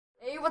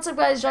What's up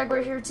guys,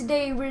 Jaguar here.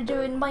 Today we're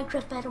doing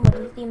Minecraft Battle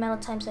Mode. The amount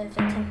of times I've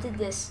attempted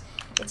this,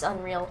 it's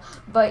unreal.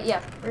 But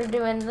yeah, we're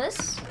doing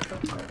this. Oh,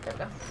 there we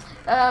go.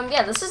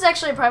 Yeah, this is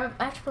actually a private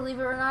match, believe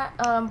it or not.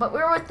 But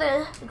we're with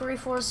the Grief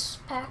Force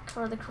pack,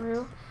 or the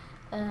crew.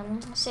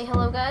 Say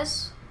hello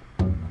guys.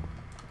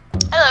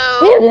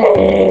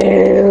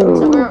 Hello!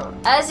 So we're,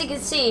 as you can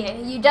see,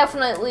 you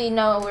definitely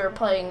know we're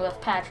playing with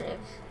Patrick.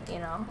 You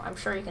know, I'm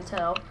sure you can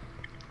tell.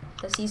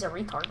 Because he's a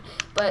retard.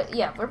 But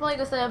yeah, we're playing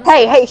with him.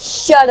 Hey,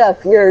 shut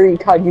up, you're a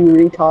retard, you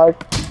retard.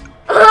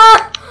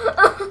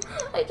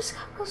 I just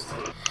got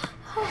roasted.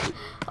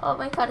 Oh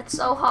my god, it's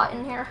so hot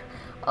in here.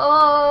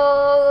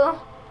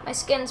 Oh, my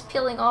skin's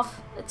peeling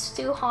off. It's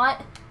too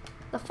hot.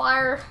 The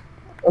fire.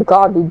 Oh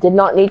god, we did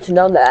not need to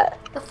know that.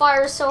 The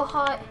fire is so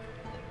hot.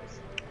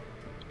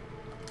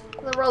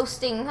 The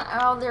roasting.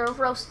 Oh, they're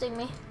roasting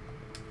me.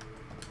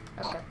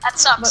 Okay. That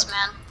sucks,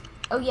 man.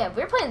 Oh yeah,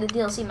 we're playing the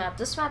DLC map.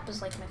 This map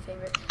is like my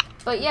favorite.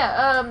 But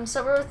yeah,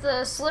 so we're with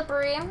the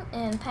Slippery and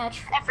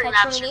Every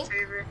map's your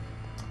favorite.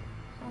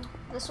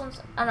 This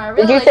one's. I don't know, I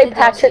really Did you like say the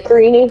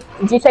Patrick-rini?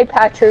 Did you say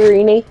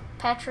Patrick-rini?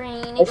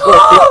 Patrini.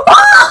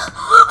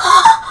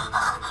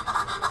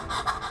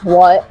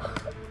 What?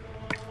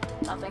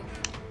 Nothing.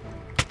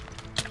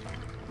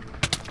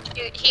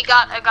 He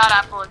got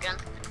apple again.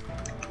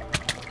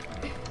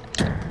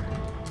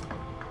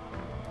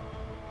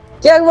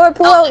 Jaguar,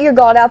 pull out your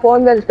god apple.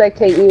 I'm gonna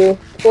spectate you.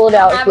 Pull it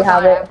out if you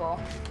have it. Apple.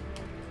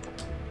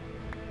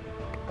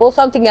 Pull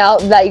something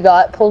out that you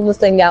got. Pull the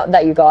thing out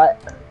that you got.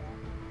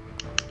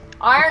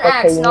 Iron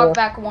Axe,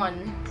 knockback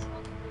 1.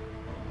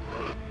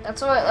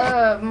 That's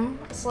what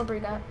Slippery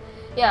got.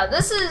 Yeah,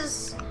 this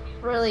is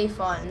really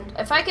fun.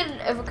 If I could,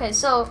 okay,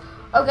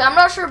 I'm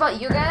not sure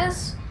about you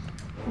guys,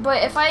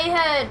 but if I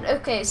had,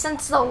 okay,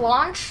 since the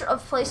launch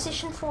of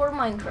PlayStation 4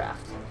 Minecraft,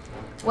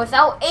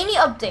 without any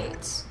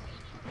updates,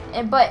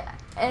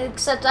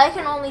 except I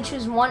can only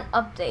choose one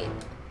update.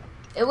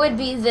 It would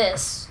be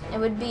this. It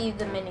would be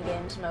the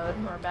minigames mode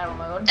or battle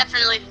mode.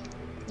 Definitely.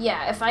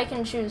 Yeah, if I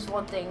can choose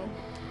one thing.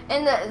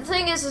 And the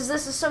thing is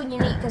this is so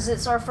unique because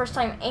it's our first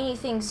time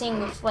anything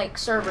seeing with like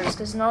servers.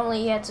 Because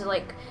normally you had to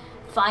like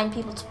find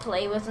people to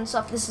play with and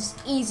stuff. This is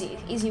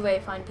easy way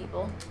to find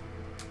people.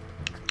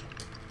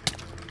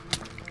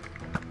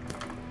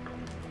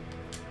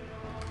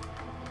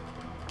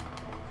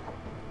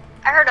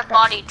 I heard a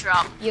body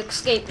drop. You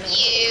escaped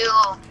me.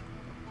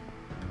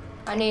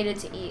 I needed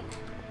to eat.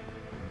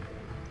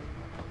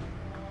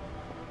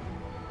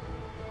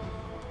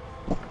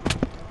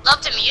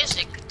 Love the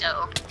music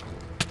though.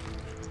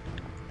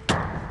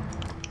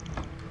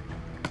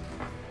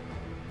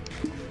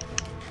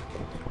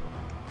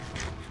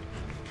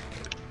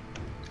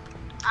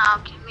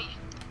 Oh, give me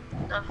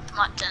the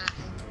mutton.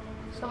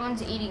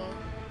 Someone's eating.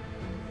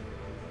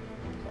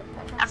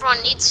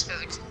 Everyone needs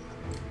food.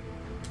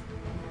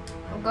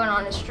 I'm going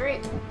on the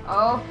street.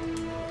 Oh.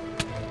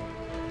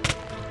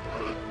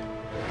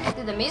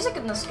 Dude, the music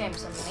in this game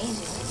is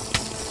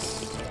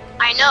amazing.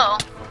 I know.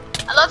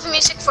 I love the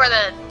music for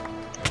the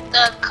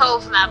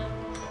Cove map.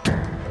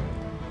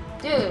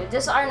 Dude,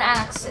 this Iron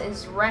Axe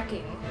is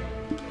wrecking.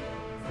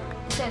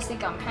 These guys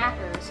think I'm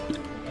hackers.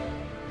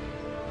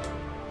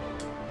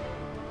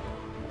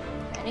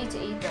 I need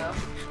to eat though.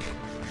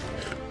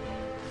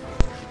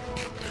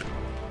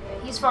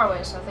 He's far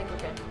away, so I think we're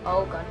good.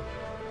 Oh god.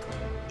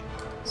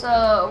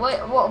 So,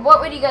 what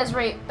would you guys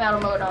rate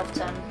battle mode out of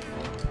 10?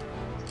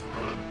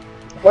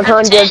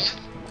 100.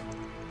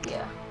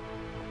 Yeah.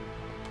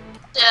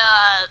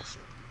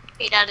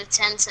 8 out of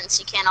 10 since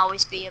you can't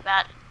always be a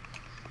bat.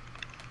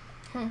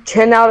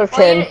 10 out of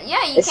 10. Well,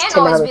 you can't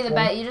always be the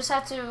bat. You just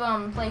have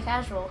to play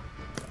casual.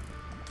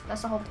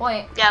 That's the whole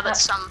point. Yeah, but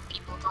some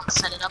people don't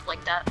set it up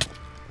like that.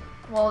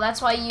 Well, that's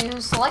why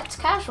you select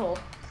casual.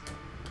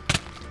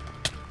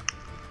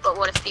 But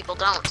what if people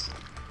don't?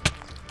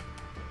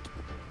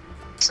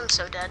 I'm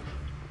so dead.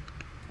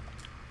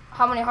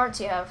 How many hearts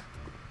do you have?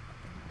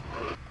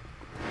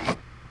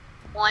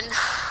 1.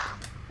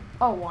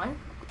 Oh, 1?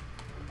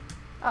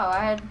 Oh,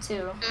 I had 2.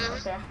 Mm-hmm.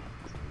 Okay.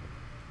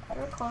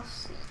 Very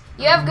close.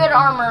 You have good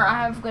armor,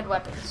 I have good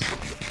weapons.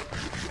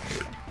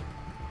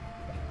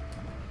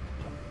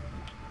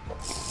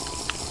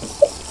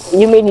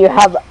 You mean you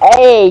have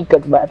a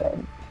good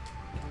weapon?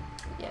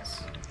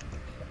 Yes.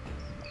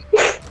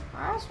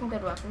 I have some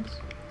good weapons.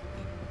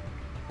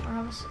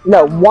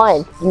 No,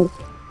 one.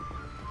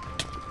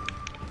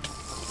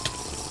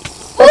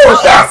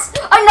 Oh, yes!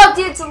 I knocked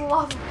you into the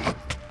lava.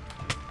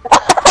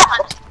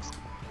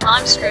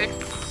 I'm screwed.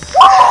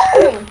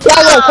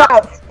 Jaguar,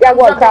 crouch!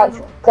 Jaguar,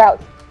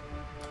 crouch!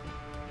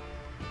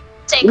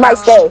 Take You might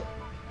stay.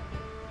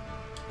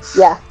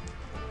 Yeah.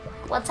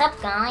 What's up,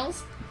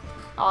 guys?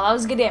 Oh, that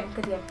was a good game.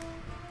 Good game.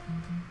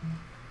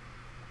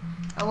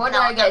 Oh, what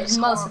did I get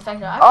most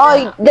effective?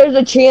 Oh, there's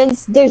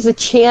a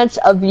chance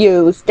of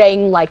you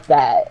staying like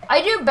that.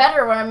 I do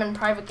better when I'm in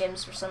private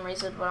games for some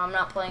reason, when I'm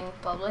not playing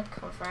public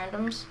with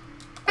randoms.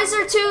 Why is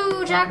there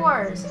 2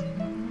 Jaguars?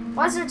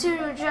 Why is there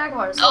 2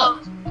 Jaguars?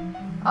 Oh.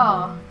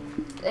 Oh,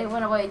 they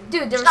went away.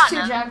 Dude, there was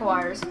 2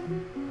 Jaguars.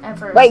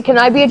 ever. Wait, can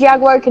I be a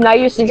Jaguar? Can I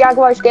use the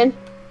Jaguar skin?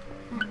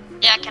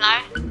 Yeah, can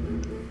I?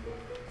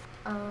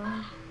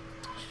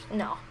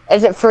 No.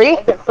 Is it free?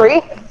 Is it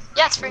free?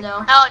 Yeah, it's free.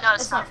 No. Oh, no,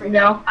 it's not free.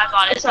 No, I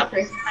bought it. It's not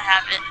free. I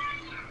have it.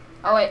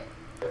 Oh wait.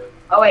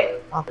 Oh wait.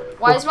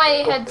 Why is my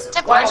head?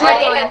 Why is my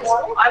head?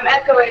 I'm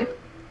echoing.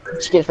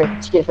 Excuse me.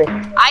 Excuse me.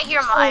 I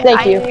hear my. Thank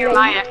I you. hear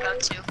my echo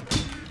too.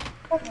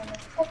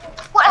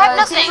 What? I have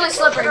It's nothing. usually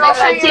slippery. Make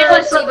sure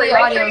your TV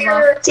audio is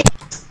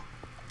off.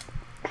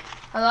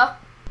 Hello?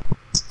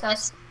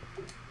 Test.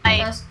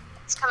 Test.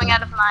 It's coming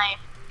out of my.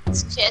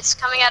 It's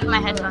coming out of my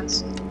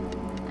headphones.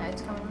 Yeah,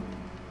 it's coming.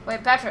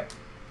 Wait, Patrick.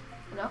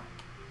 Hello?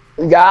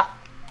 Yeah.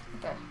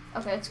 Okay.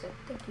 Okay, it's good.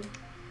 Thank you.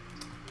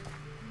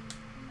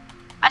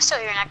 I still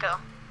hear an echo.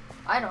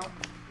 I don't.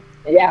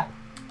 Yeah.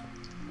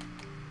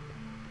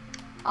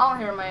 I don't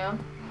hear my own.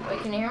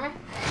 Wait, can you hear me?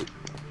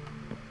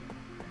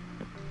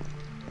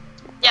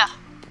 Yeah.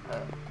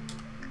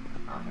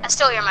 Oh, I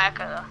still hear my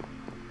echo though.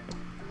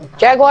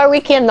 Jaguar,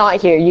 we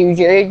cannot hear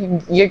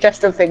you. You're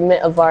just a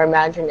figment of our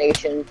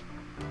imagination.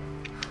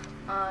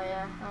 Oh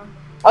yeah.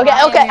 Okay, I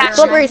am okay. your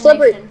Slippery,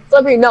 slippery, imagination.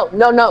 slippery. No,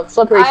 no, no.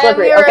 Slippery,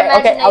 slippery. I am your Okay,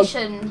 okay.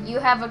 imagination. You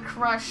have a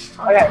crush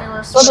on Okay. Taylor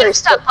You Swift. should have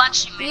stopped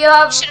punching me. You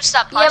have- You should have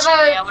stopped you have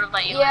punching me. a- I would have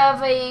let you. You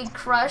have a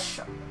crush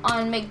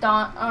on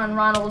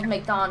Ronald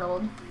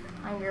McDonald.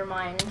 I'm your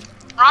mind.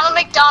 Ronald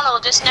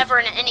McDonald is never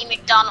in any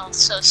McDonald's,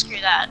 so screw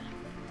that.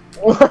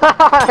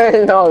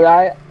 I know,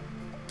 right?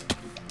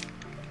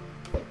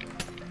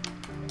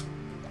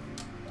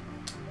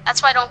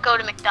 That's why I don't go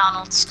to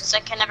McDonald's, because I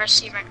can never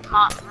see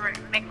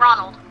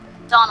McRonald.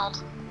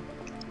 Donald.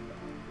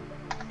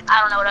 I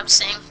don't know what I'm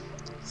saying.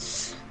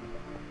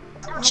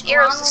 How much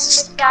arrows does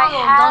this guy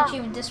have?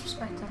 Don't you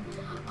disrespect him.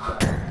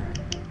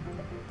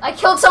 I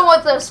killed someone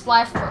with a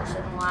splash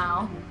potion.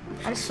 Wow.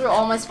 I just threw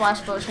all my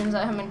splash potions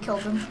at him and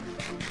killed him.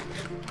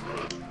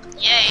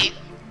 Yay.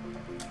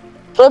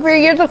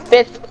 Slippery, you're the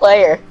 5th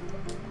player.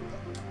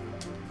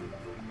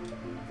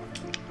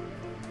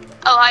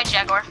 Oh, hi,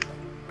 Jaguar.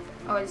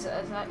 Oh, is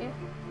that you?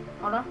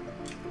 Hold on.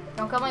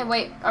 Don't kill me.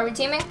 Wait, are we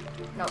teaming?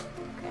 No.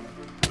 Okay.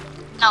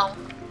 No,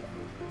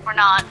 we're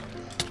not.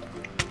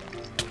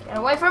 Get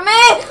away from me!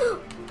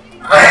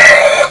 No!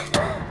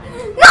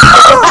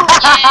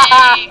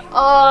 Yay.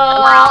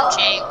 Oh. Brown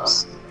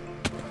James.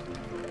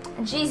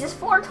 Jesus,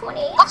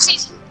 420.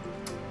 Oopsies.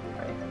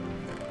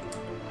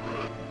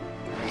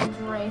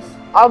 Race.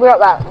 I'll be right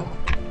back.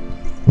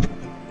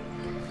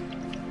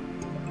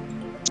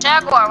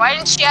 Jaguar, why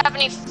didn't you have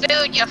any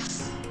food, you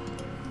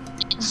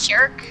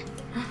jerk?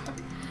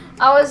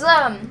 I was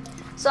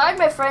so I had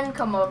my friend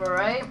come over,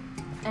 right?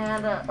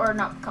 And or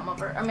not come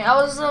over. I mean, I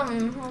was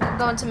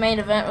going to main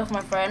event with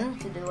my friend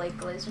to do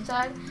like laser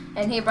tag,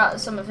 and he brought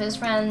some of his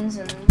friends,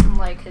 and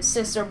like his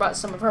sister brought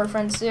some of her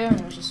friends too, and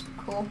it was just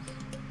cool.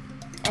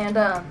 And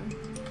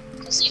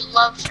Because you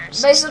loved her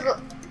sister. basically,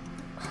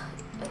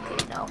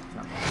 okay, no.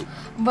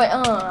 But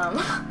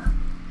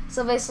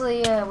so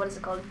basically, what is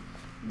it called?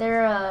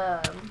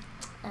 They're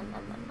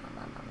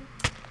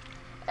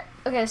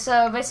okay,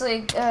 so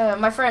basically,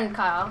 my friend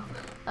Kyle,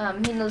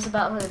 he knows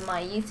about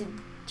my YouTube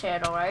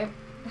channel, right?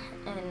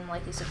 And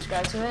like he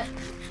subscribed to it.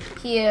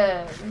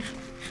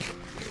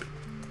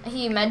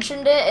 He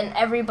mentioned it, and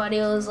everybody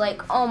was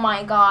like, "Oh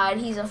my God,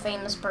 he's a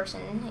famous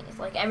person." He's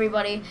like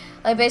everybody,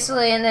 like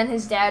basically. And then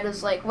his dad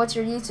was like, "What's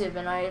your YouTube?"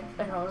 And it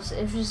was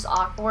just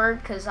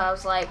awkward because I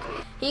was like,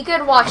 he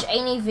could watch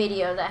any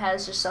video that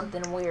has just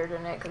something weird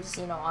in it, because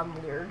you know I'm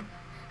weird.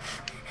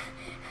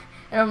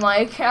 And I'm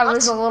like, I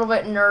was a little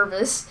bit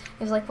nervous.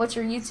 He's like, "What's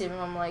your YouTube?" And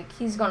I'm like,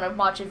 he's gonna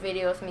watch a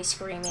video with me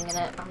screaming in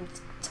it. I'm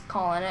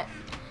calling it.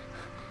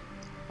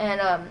 And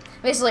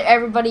basically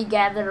everybody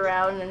gathered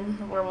around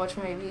and we're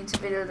watching my YouTube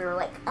video. They were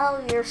like,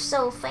 "Oh, you're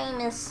so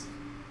famous."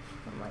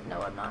 I'm like,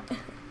 "No, I'm not."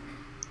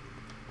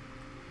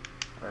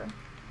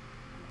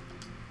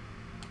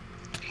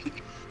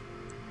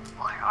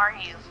 Where are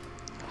you?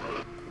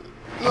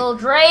 Little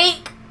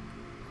Drake.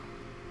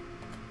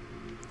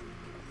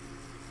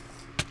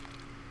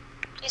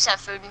 Please have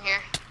food in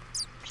here.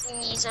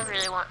 Please, I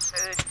really want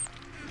food.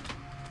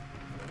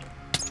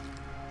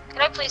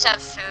 Can I please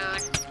have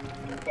food?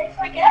 It's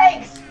like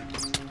eggs.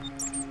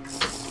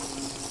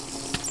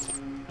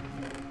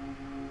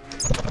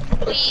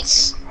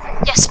 Please.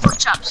 Yes, pork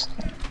chops.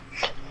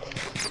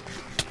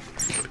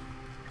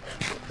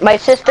 My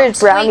sister's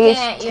brownies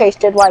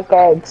tasted like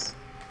eggs.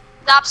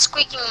 Stop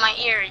squeaking in my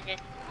ear, you.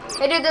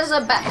 Hey dude, there's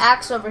a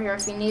axe over here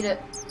if you need it.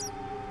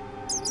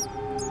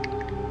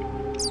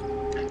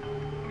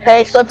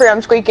 Hey, Slippery,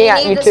 I'm squeaking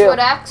at you need this too. wood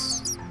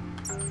axe?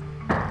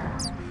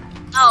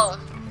 Oh.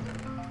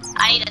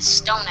 I need a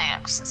stone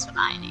axe, that's what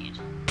I need.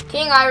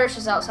 King Irish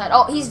is outside.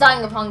 Oh, he's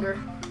dying of hunger.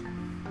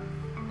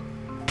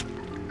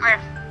 Where?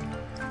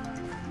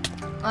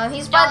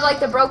 He's by like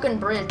the broken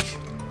bridge.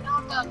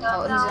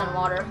 Oh, he's in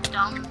water.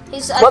 Don't.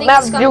 What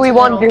map do we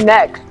want to do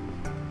next?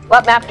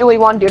 What map do we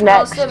want to do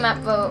next? Let's do map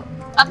vote.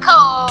 A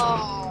cove.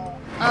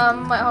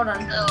 Wait, hold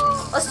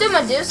on. Let's do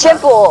Medusa.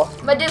 Simple.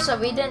 Medusa,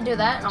 we didn't do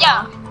that.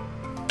 Yeah.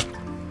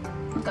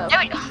 Okay.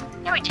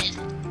 Yeah, we did.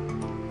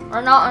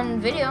 Or not on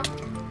video.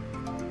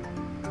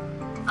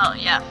 Oh,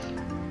 yeah.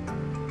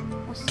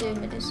 Let's do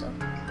Medusa.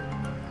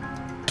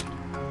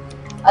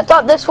 I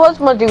thought this was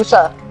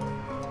Medusa.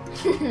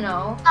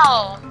 No.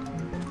 No.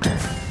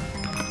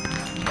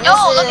 No,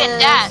 look at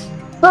that.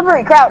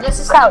 Slippery, crouch, This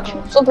is crouch,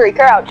 simple. slippery,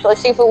 crouch.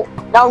 Let's see if we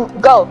now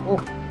go.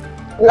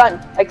 Run,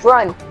 like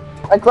run,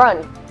 like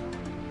run.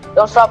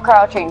 Don't stop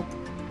crouching.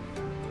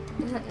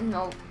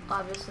 No,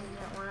 obviously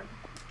didn't work.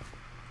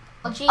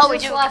 Oh, Jesus Oh, we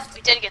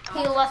left. did get them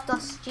He all. left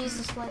us.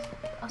 Jesus left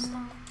us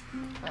now.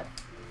 Right.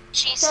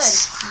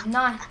 Jesus. Good.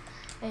 9,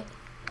 8,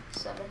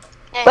 7.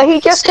 Yeah, But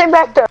he just came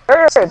back to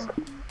Earth.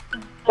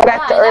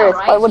 Back to I know, Earth.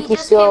 right? Why would he he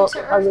just still?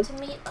 came to Earth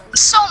to meet us.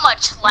 So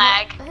much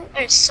lag.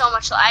 There's so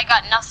much lag. I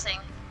got nothing.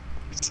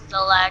 It's the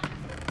lag.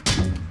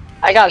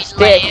 I got a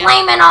stick.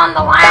 Blame it on the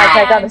Guys,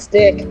 I got a lag.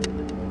 stick.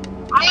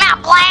 I'm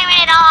not blaming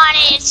it on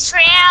it. It's true.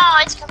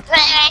 It's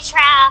completely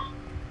true.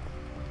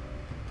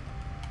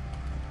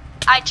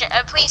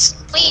 Please,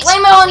 please,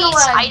 Blame it on the please.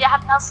 lag. I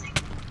have nothing.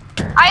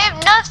 I have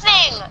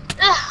nothing.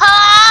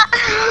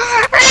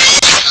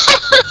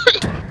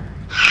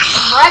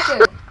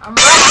 I'm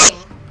wrecking.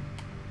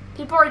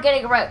 People are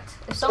getting wrecked.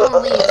 If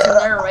someone leaves, then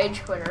they're a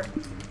rage quitter.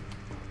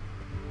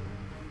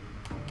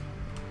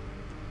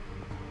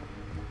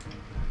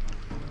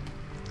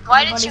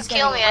 Why did you Everybody's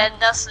kill me? getting I had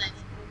nothing.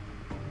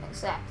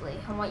 Exactly.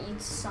 I want you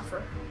to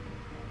suffer.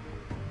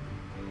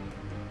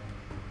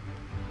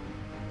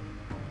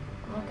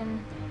 I'm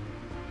looking.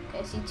 Okay,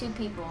 I see 2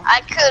 people.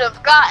 I could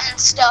have gotten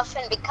stuff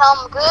and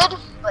become good,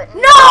 but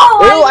No!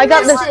 Ooh, I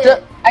got missed this.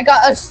 it. I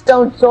got a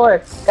stone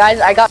sword, guys.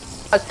 I got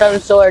a stone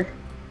sword.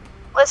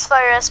 with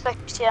fire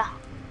aspect, yeah.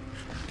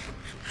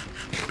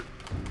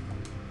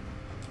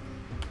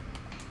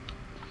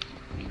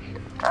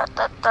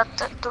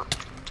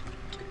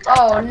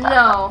 Oh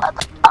no.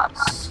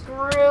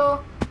 Screw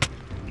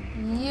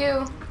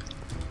you.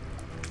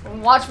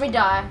 Watch me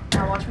die.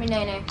 Now watch me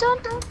nay.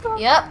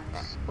 Yep.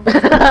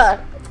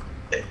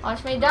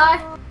 Watch me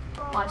die.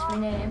 Watch me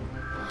nay.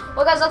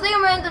 Well guys, I think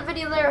I'm gonna end the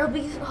video there.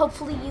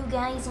 Hopefully you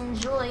guys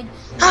enjoyed.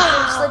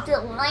 Click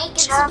that like and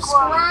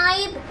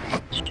subscribe.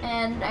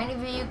 And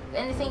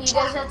anything you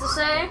guys have to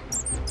say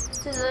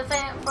to the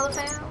for the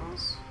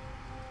fans?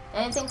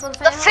 Anything for the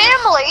fans? The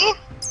family?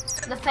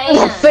 The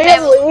fans.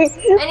 Family.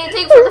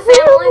 Anything for the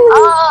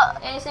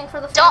family? Anything for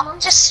the family?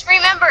 Just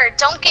remember,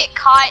 don't get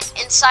caught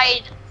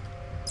inside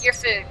your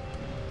food.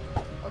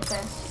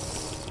 Okay.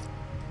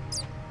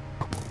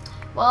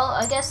 Well,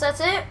 I guess that's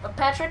it.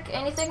 Patrick,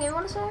 anything you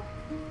want to say?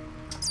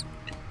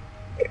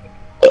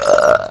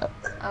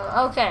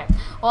 Okay.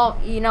 Well,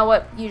 you know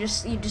what? You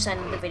just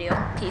ended the video.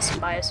 Peace.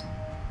 Bye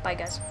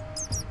guys.